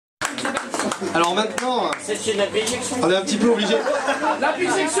Alors maintenant, C'est une application. on est un petit peu obligé.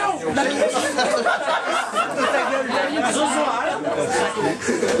 L'application.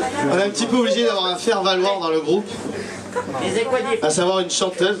 On est un petit peu obligé d'avoir un faire-valoir dans le groupe, à savoir une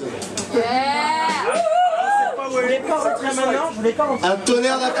chanteuse. Je voulais pas rentrer maintenant, je voulais pas rentrer. Un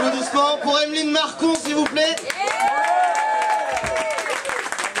tonnerre d'applaudissements pour Emeline Marcon, s'il vous plaît.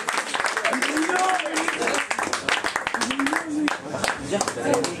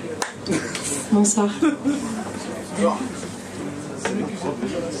 Bonsoir.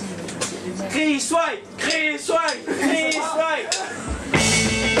 Crie, soirées, crie, soirées, crie, soirées.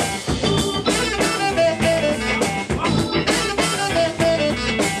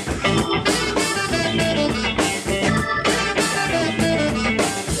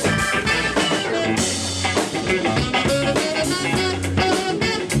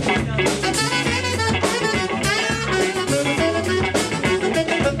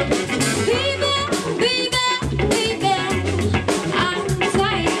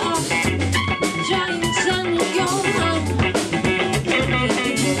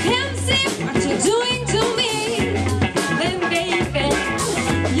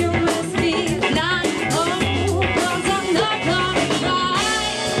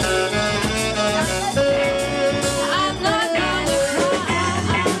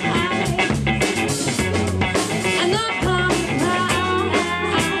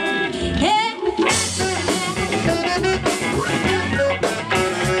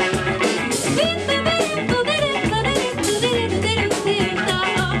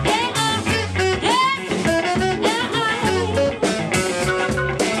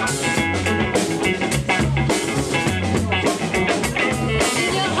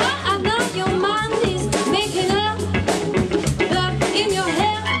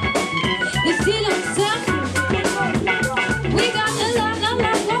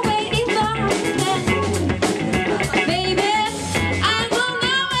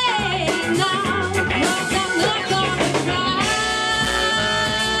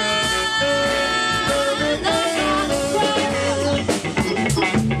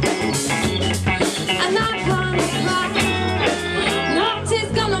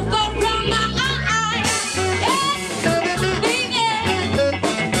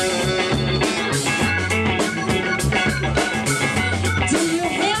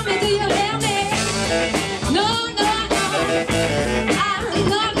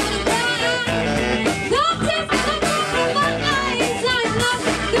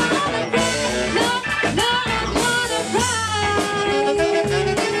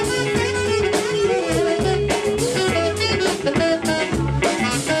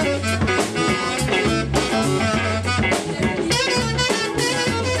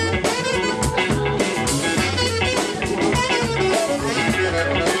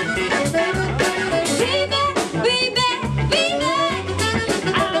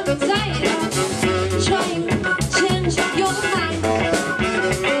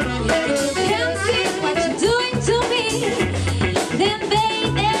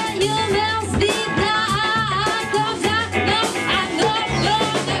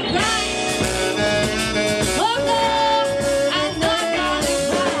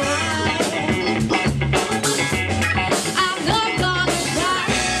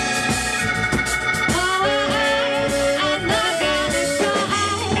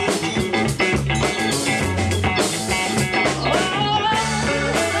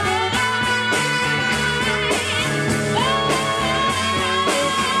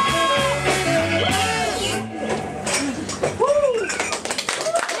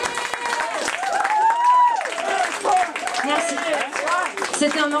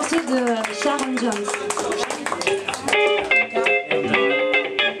 C'était un morceau de Sharon Jones.